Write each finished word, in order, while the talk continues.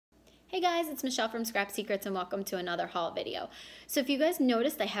Hey guys, it's Michelle from Scrap Secrets and welcome to another haul video. So if you guys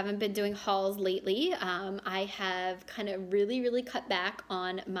noticed, I haven't been doing hauls lately. I have kind of really cut back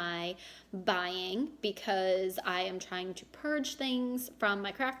on my buying because I am trying to purge things from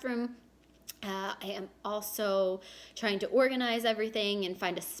my craft room. I am also trying to organize everything and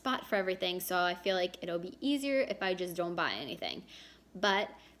find a spot for everything, so I feel like it'll be easier if I just don't buy anything. But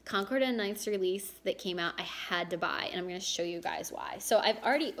Concord 9th release that came out, I had to buy, and I'm going to show you guys why. So I've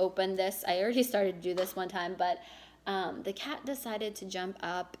already opened this. I already started to do this one time, but the cat decided to jump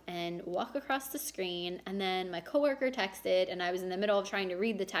up and walk across the screen, and then my coworker texted, and I was in the middle of trying to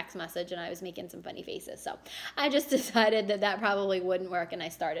read the text message, and I was making some funny faces. So I just decided that that probably wouldn't work, and I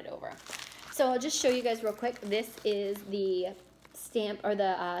started over. So I'll just show you guys real quick. This is the stamp or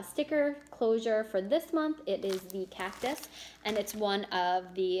the sticker closure for this month. It is the cactus, and it's one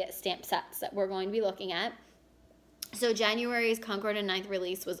of the stamp sets that we're going to be looking at. So January's Concord 9th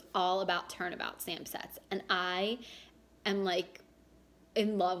release was all about Turnabout stamp sets, and I am like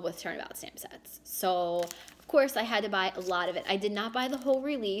in love with Turnabout stamp sets. So of course I had to buy a lot of it. I did not buy the whole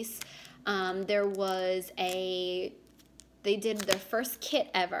release. They did their first kit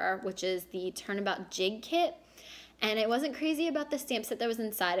ever, which is the Turnabout jig kit. And I wasn't crazy about the stamp set that was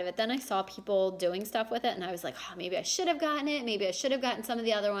inside of it. Then I saw people doing stuff with it, and I was like, oh, maybe I should have gotten it. Maybe I should have gotten some of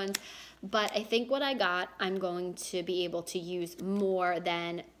the other ones. But I think what I got, I'm going to be able to use more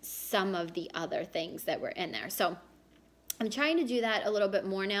than some of the other things that were in there. So I'm trying to do that a little bit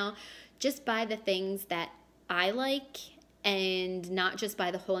more now. Just buy the things that I like and not just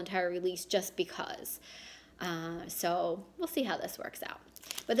buy the whole entire release just because. So we'll see how this works out.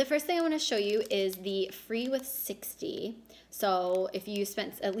 But the first thing I want to show you is the free with 60. So if you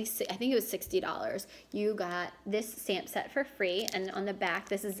spent at least, I think it was $60, you got this stamp set for free. And on the back,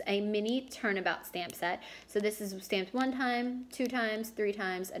 this is a mini Turnabout stamp set. So this is stamped 1 time, 2 times, 3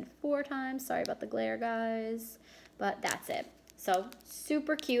 times, and 4 times. Sorry about the glare, guys, but that's it. So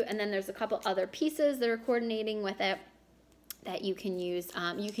super cute. And then there's a couple other pieces that are coordinating with it that you can use.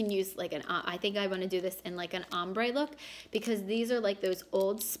 You can use like I think I want to do this in like an ombre look, because these are like those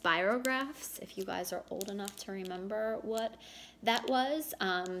old spirographs, if you guys are old enough to remember what that was.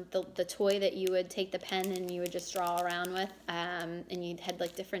 The toy that you would take the pen and you would just draw around with, and you had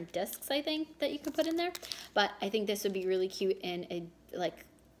like different discs, I think, that you could put in there. But I think this would be really cute in a like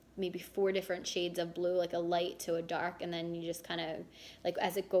maybe 4 different shades of blue, like a light to a dark, and then you just kind of like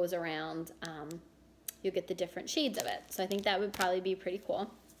as it goes around, you get the different shades of it. So I think that would probably be pretty cool.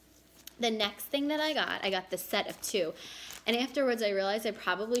 The next thing that I got the set of 2. And afterwards I realized I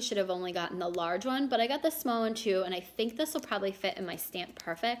probably should have only gotten the large one, but I got the small one too, and I think this will probably fit in my Stamp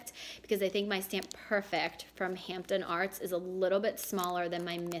Perfect, because I think my Stamp Perfect from Hampton Arts is a little bit smaller than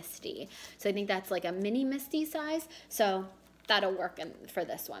my Misty. So I think that's like a mini Misty size, so that'll work for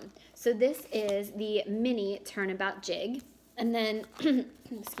this one. So this is the mini Turnabout jig, and then,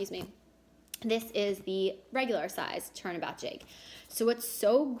 excuse me, this is the regular size Turnabout jig. So what's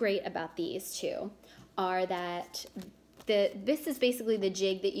so great about these two are that this is basically the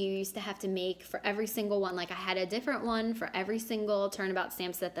jig that you used to have to make for every single one. Like I had a different one for every single Turnabout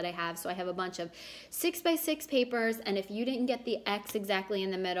stamp set that I have. So I have a bunch of 6x6 papers, and if you didn't get the X exactly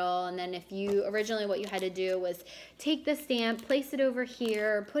in the middle, and then if you originally what you had to do was take the stamp, place it over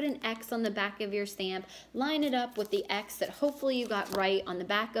here, put an X on the back of your stamp, line it up with the X that hopefully you got right on the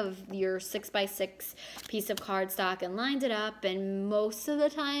back of your 6x6 piece of cardstock, and lined it up, and most of the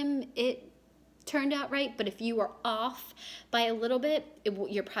time it turned out right, but if you were off by a little bit,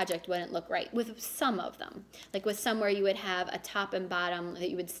 your project wouldn't look right. With some of them, like with some where you would have a top and bottom that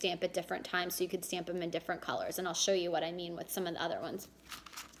you would stamp at different times, so you could stamp them in different colors, and I'll show you what I mean with some of the other ones.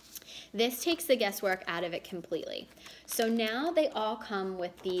 This takes the guesswork out of it completely. So now they all come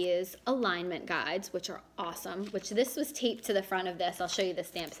with these alignment guides, which are awesome, which this was taped to the front of this. I'll show you the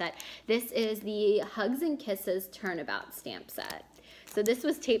stamp set. This is the Hugs and Kisses Turnabout stamp set. So this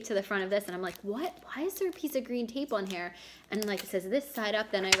was taped to the front of this, and I'm like, what? Why is there a piece of green tape on here? And like it says this side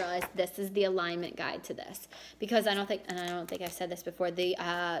up, then I realized this is the alignment guide to this. Because I don't think I've said this before,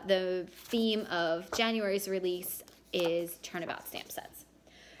 the theme of January's release is Turnabout stamp sets.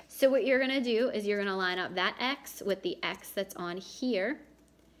 So what you're gonna do is you're gonna line up that X with the X that's on here,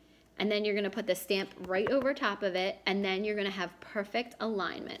 and then you're gonna put the stamp right over top of it, and then you're gonna have perfect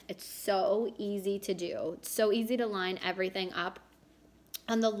alignment. It's so easy to do. It's so easy to line everything up.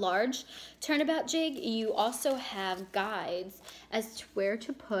 On the large Turnabout jig, you also have guides as to where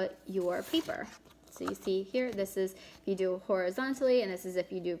to put your paper. So you see here, this is if you do horizontally, and this is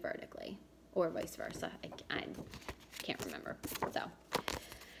if you do vertically, or vice versa. I can't remember.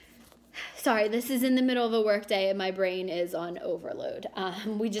 Sorry, this is in the middle of a work day and my brain is on overload.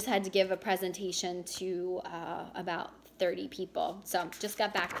 We just had to give a presentation to about 30 people. So just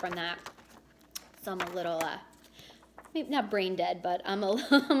got back from that. So I'm a little, maybe not brain dead, but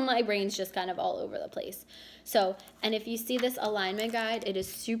my brain's just kind of all over the place. So, and if you see this alignment guide, it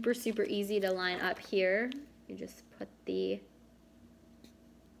is super, super easy to line up here. You just put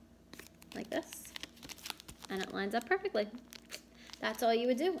like this, and it lines up perfectly. That's all you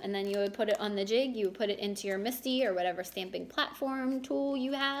would do. And then you would put it on the jig, you would put it into your MISTI or whatever stamping platform tool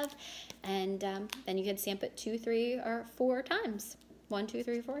you have, and then you could stamp it 2, 3, or 4 times. 1, 2,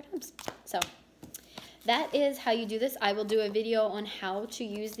 3, 4 times. So that is how you do this. I will do a video on how to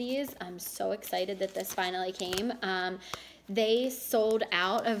use these. I'm so excited that this finally came. They sold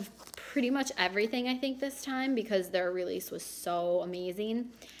out of pretty much everything, I think, this time because their release was so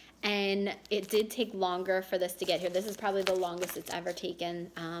amazing. And it did take longer for this to get here. This is probably the longest it's ever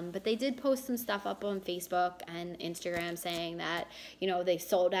taken. But they did post some stuff up on Facebook and Instagram saying that, you know, they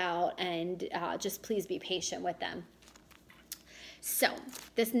sold out and just please be patient with them. So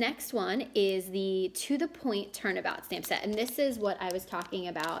this next one is the To The Point Turnabout stamp set. And this is what I was talking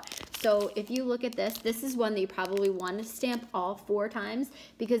about. So if you look at this, this is one that you probably want to stamp all 4 times,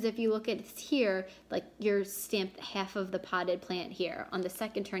 because if you look at here, like you're stamped half of the potted plant here. On the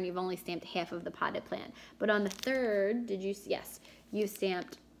second turn, you've only stamped half of the potted plant. But on the third, yes, you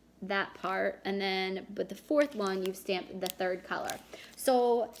stamped that part, and then with the 4th one you've stamped the 3rd color.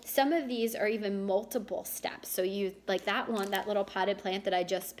 So some of these are even multiple steps. So you, like that one, that little potted plant that I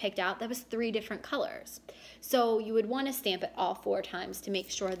just picked out, that was 3 different colors. So you would want to stamp it all 4 times to make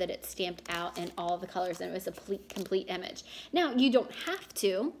sure that it's stamped out in all the colors and it was a complete image. Now you don't have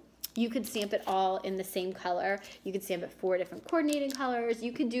to. You could stamp it all in the same color. You could stamp it 4 different coordinating colors.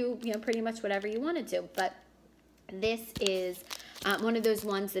 You could do, you know, pretty much whatever you wanted to. But this is one of those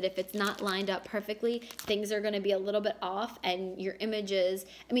ones that if it's not lined up perfectly, things are going to be a little bit off, and your images,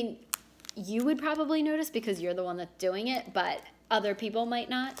 I mean, you would probably notice because you're the one that's doing it, but other people might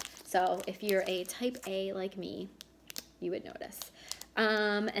not. So if you're a type A like me, you would notice.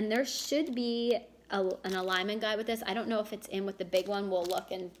 And there should be an alignment guide with this. I don't know if it's in with the big one. We'll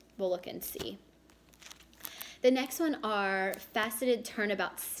look and see. The next one are faceted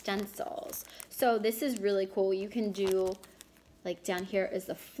turnabout stencils. So this is really cool. You can do, like down here is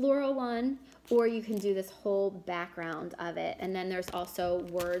the floral one, or you can do this whole background of it. And then there's also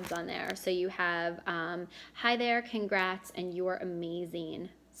words on there. So you have, hi there, congrats, and you're amazing.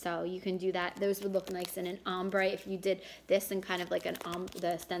 So you can do that. Those would look nice in an ombre if you did this in kind of like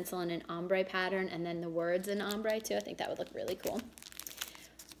the stencil in an ombre pattern, and then the words in ombre too. I think that would look really cool.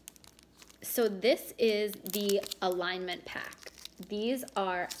 So this is the alignment pack. These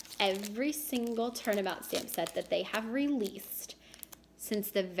are every single Turnabout stamp set that they have released since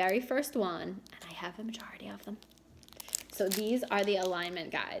the very first one, and I have a majority of them. So these are the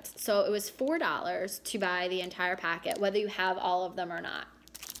alignment guides. So it was $4 to buy the entire packet, whether you have all of them or not.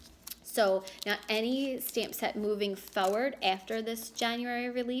 So now any stamp set moving forward after this January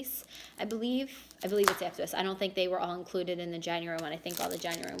release, I believe it's after this. I don't think they were all included in the January one. I think all the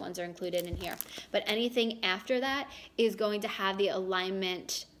January ones are included in here. But anything after that is going to have the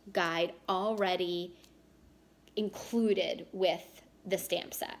alignment guide already included with the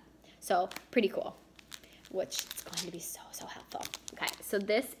stamp set. So pretty cool, which is going to be so, so helpful. Okay, so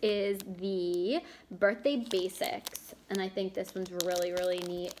this is the Birthday Basics, and I think this one's really, really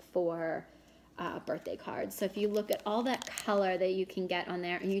neat for birthday cards. So if you look at all that color that you can get on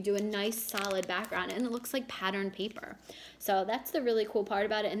there, and you do a nice solid background, and it looks like patterned paper. So that's the really cool part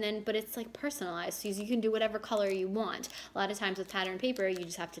about it. And then, but it's like personalized, so you can do whatever color you want. A lot of times with patterned paper, you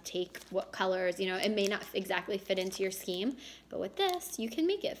just have to take what colors, you know, it may not exactly fit into your scheme, but with this, you can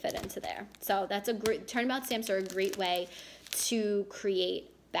make it fit into there. So that's a great, Turnabout stamps are a great way to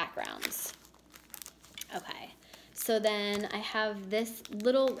create backgrounds. Okay. So then I have this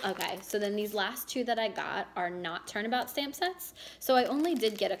little, okay, so then these last 2 that I got are not Turnabout stamp sets. So I only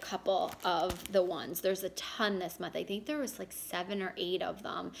did get a couple of the ones. There's a ton this month. I think there was like 7 or 8 of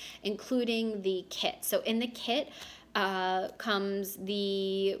them, including the kit. So in the kit comes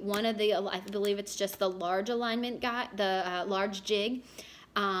I believe it's just the large alignment guide, the large jig.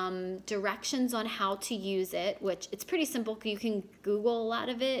 Directions on how to use it, which it's pretty simple. You can Google a lot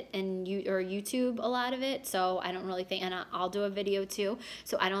of it and or YouTube a lot of it. So I don't really think, and I'll do a video too.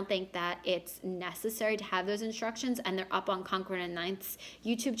 So I don't think that it's necessary to have those instructions, and they're up on Concord 9th's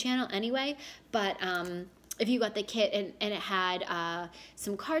YouTube channel anyway. But if you got the kit and it had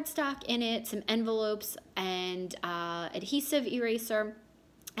some cardstock in it, some envelopes, and adhesive eraser,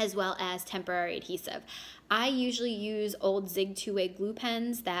 as well as temporary adhesive. I usually use old Zig two-way glue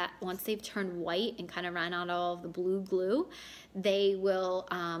pens that once they've turned white and kind of ran out all of the blue glue, they will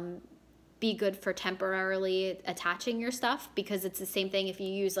be good for temporarily attaching your stuff, because it's the same thing if you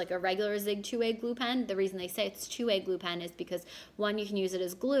use like a regular Zig two-way glue pen. The reason they say it's two-way glue pen is because one, you can use it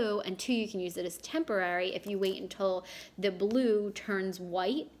as glue, and two, you can use it as temporary. If you wait until the blue turns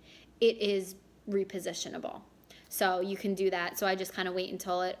white, it is repositionable. So you can do that. So I just kind of wait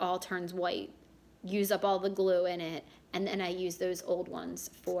until it all turns white, use up all the glue in it, and then I use those old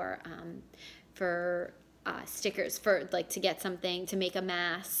ones for stickers, for like to get something, to make a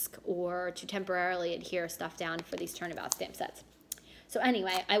mask, or to temporarily adhere stuff down for these Turnabout stamp sets. So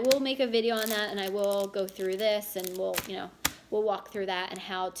anyway, I will make a video on that, and I will go through this, and we'll walk through that and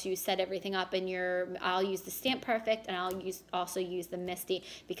how to set everything up in your, I'll use the Stamp Perfect, and I'll also use the Misty,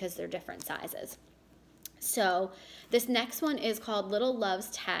 because they're different sizes. So this next one is called Little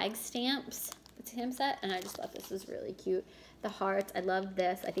Love's Tag Stamps, the stamp set, and I just thought this was really cute. The hearts, I love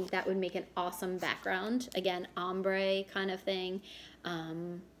this. I think that would make an awesome background. Again, ombre kind of thing.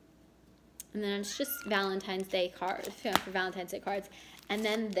 And then it's just Valentine's Day cards, for Valentine's Day cards. And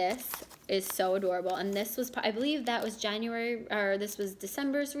then this is so adorable. And this was, I believe that was January, or this was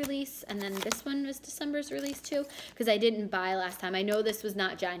December's release. And then this one was December's release too, because I didn't buy last time. I know this was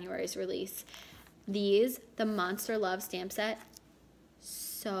not January's release. These, the Monster Love stamp set,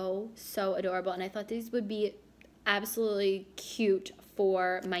 so adorable. And I thought these would be absolutely cute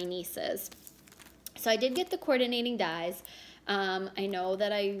for my nieces. So I did get the coordinating dies. I know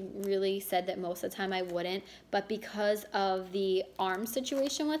that I really said that most of the time I wouldn't, but because of the arm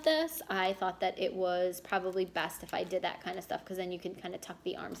situation with this, I thought that it was probably best if I did that kind of stuff, because then you can kind of tuck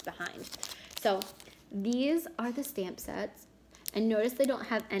the arms behind. So these are the stamp sets, and notice they don't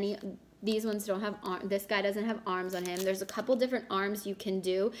have any. These ones don't have arms. This guy doesn't have arms on him. There's a couple different arms you can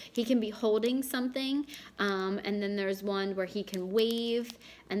do. He can be holding something, and then there's one where he can wave,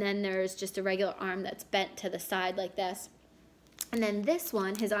 and then there's just a regular arm that's bent to the side like this. And then this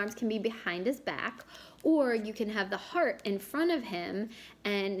one, his arms can be behind his back, or you can have the heart in front of him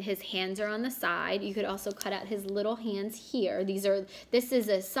and his hands are on the side. You could also cut out his little hands here. This is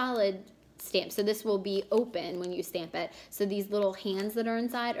a solid stamp, so this will be open when you stamp it. So these little hands that are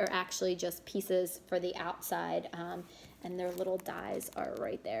inside are actually just pieces for the outside, and their little dies are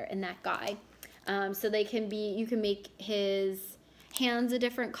right there in that guy. So they can be, you can make his hands a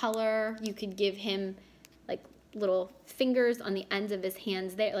different color. You could give him like little fingers on the ends of his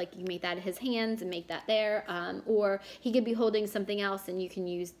hands there, like you make that his hands and make that there, or he could be holding something else and you can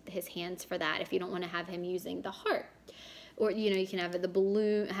use his hands for that if you don't want to have him using the heart. Or, you know, you can have the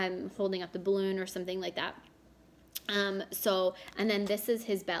balloon, have him holding up the balloon or something like that. And then this is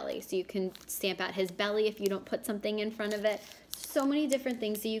his belly. So you can stamp out his belly if you don't put something in front of it. So many different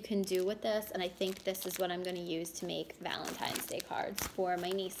things that you can do with this. And I think this is what I'm going to use to make Valentine's Day cards for my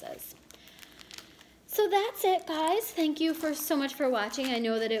nieces. So that's it, guys. Thank you so much for watching. I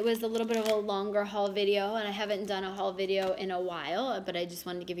know that it was a little bit of a longer haul video, and I haven't done a haul video in a while, but I just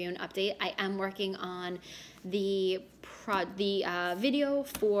wanted to give you an update. I am working on the video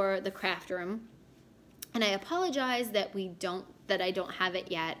for the craft room, and I apologize that I don't have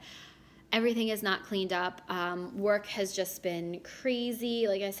it yet. Everything is not cleaned up. Work has just been crazy.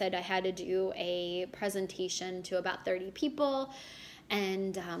 Like I said, I had to do a presentation to about 30 people.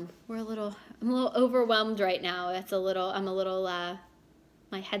 And I'm a little overwhelmed right now. My head's a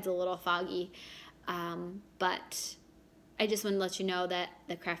little foggy. But I just want to let you know that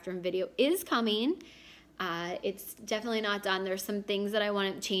the craft room video is coming. It's definitely not done. There's some things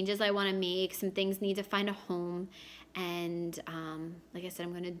that changes I want to make. Some things need to find a home. And like I said,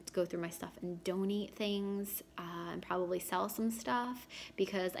 I'm going to go through my stuff and donate things and probably sell some stuff,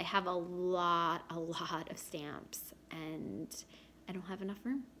 because I have a lot of stamps and I don't have enough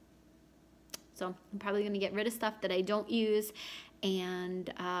room. So I'm probably going to get rid of stuff that I don't use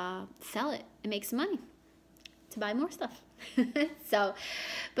and sell it and make some money to buy more stuff. But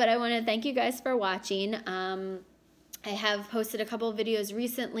I want to thank you guys for watching. I have posted a couple of videos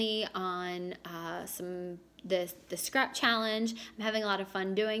recently on the scrap challenge. I'm having a lot of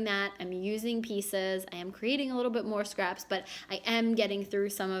fun doing that. I'm using pieces. I am creating a little bit more scraps, but I am getting through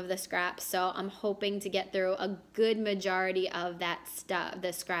some of the scraps, so I'm hoping to get through a good majority of that stuff,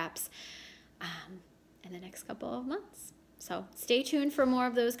 the scraps, in the next couple of months. So stay tuned for more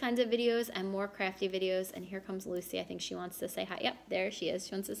of those kinds of videos and more crafty videos. And here comes Lucy. I think she wants to say hi. Yep, there she is.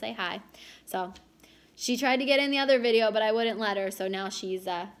 She wants to say hi. So she tried to get in the other video, but I wouldn't let her, so now she's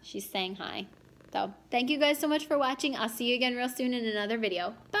saying hi. So thank you guys so much for watching. I'll see you again real soon in another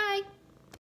video. Bye!